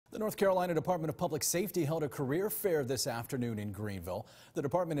The North Carolina Department of Public Safety held a career fair this afternoon in Greenville. The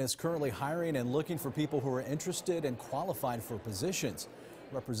department is currently hiring and looking for people who are interested and qualified for positions.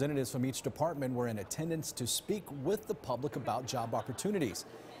 Representatives from each department were in attendance to speak with the public about job opportunities.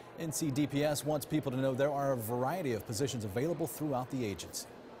 NCDPS wants people to know there are a variety of positions available throughout the agency.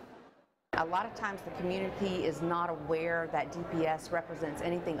 A lot of times the community is not aware that DPS represents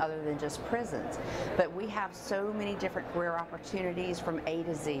anything other than just prisons, but we have so many different career opportunities from A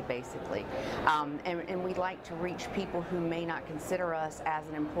to Z basically, and we like to reach people who may not consider us as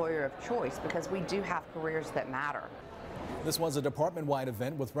an employer of choice because we do have careers that matter. This was a department-wide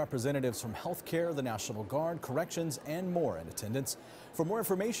event with representatives from healthcare, the National Guard, corrections, and more in attendance. For more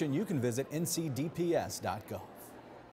information, you can visit ncdps.gov.